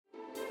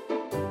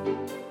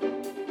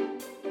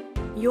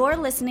You're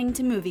listening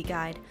to Movie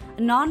Guide,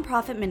 a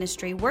non-profit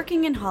ministry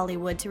working in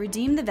Hollywood to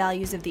redeem the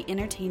values of the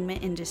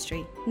entertainment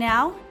industry.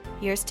 Now,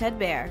 here's Ted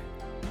Baer.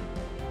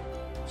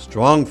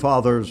 Strong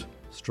Fathers,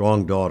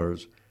 Strong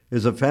Daughters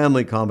is a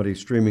family comedy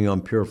streaming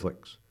on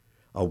PureFlix.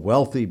 A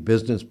wealthy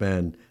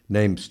businessman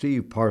named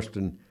Steve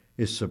Parston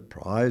is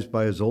surprised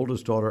by his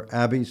oldest daughter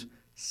Abby's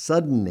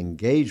sudden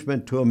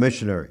engagement to a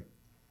missionary.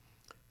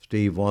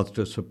 Steve wants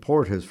to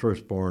support his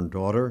firstborn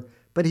daughter,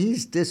 but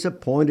he's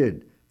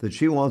disappointed that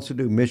she wants to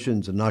do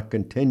missions and not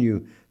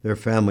continue their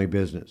family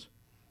business.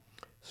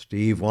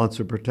 Steve wants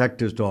to protect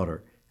his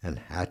daughter and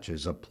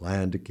hatches a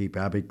plan to keep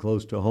Abby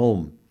close to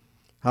home.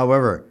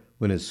 However,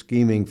 when his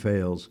scheming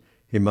fails,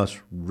 he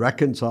must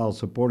reconcile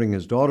supporting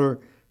his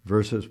daughter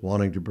versus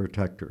wanting to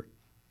protect her.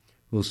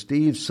 Will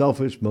Steve's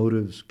selfish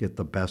motives get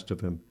the best of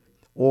him?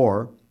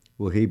 Or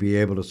will he be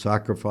able to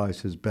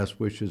sacrifice his best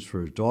wishes for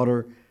his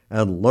daughter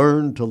and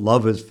learn to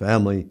love his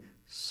family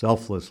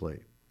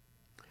selflessly?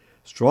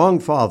 Strong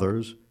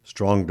Fathers,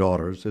 Strong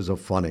Daughters is a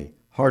funny,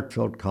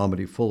 heartfelt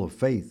comedy full of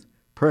faith,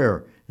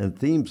 prayer, and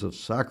themes of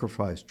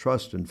sacrifice,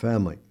 trust, and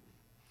family.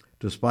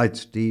 Despite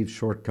Steve's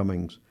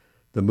shortcomings,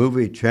 the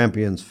movie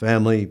champions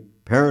family,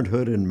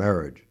 parenthood, and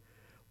marriage.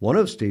 One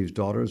of Steve's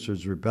daughters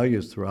is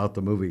rebellious throughout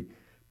the movie,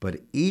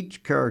 but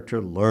each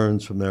character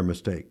learns from their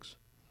mistakes.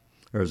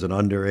 There's an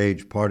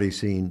underage party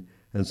scene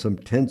and some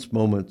tense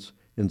moments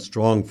in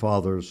Strong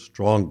Fathers,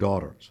 Strong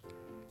Daughters.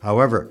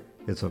 However,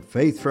 it's a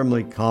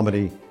faith-friendly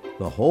comedy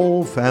the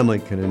whole family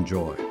can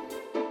enjoy.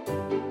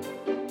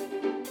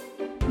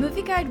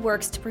 Movie Guide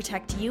works to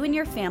protect you and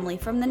your family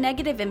from the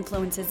negative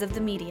influences of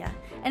the media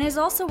and is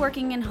also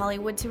working in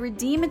Hollywood to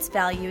redeem its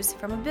values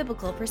from a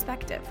biblical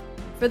perspective.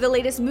 For the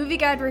latest Movie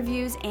Guide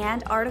reviews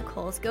and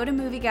articles, go to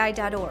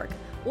movieguide.org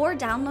or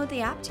download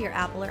the app to your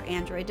Apple or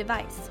Android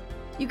device.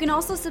 You can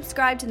also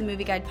subscribe to the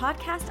Movie Guide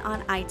podcast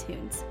on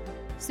iTunes.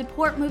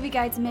 Support Movie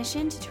Guide's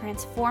mission to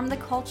transform the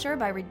culture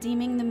by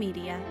redeeming the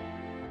media.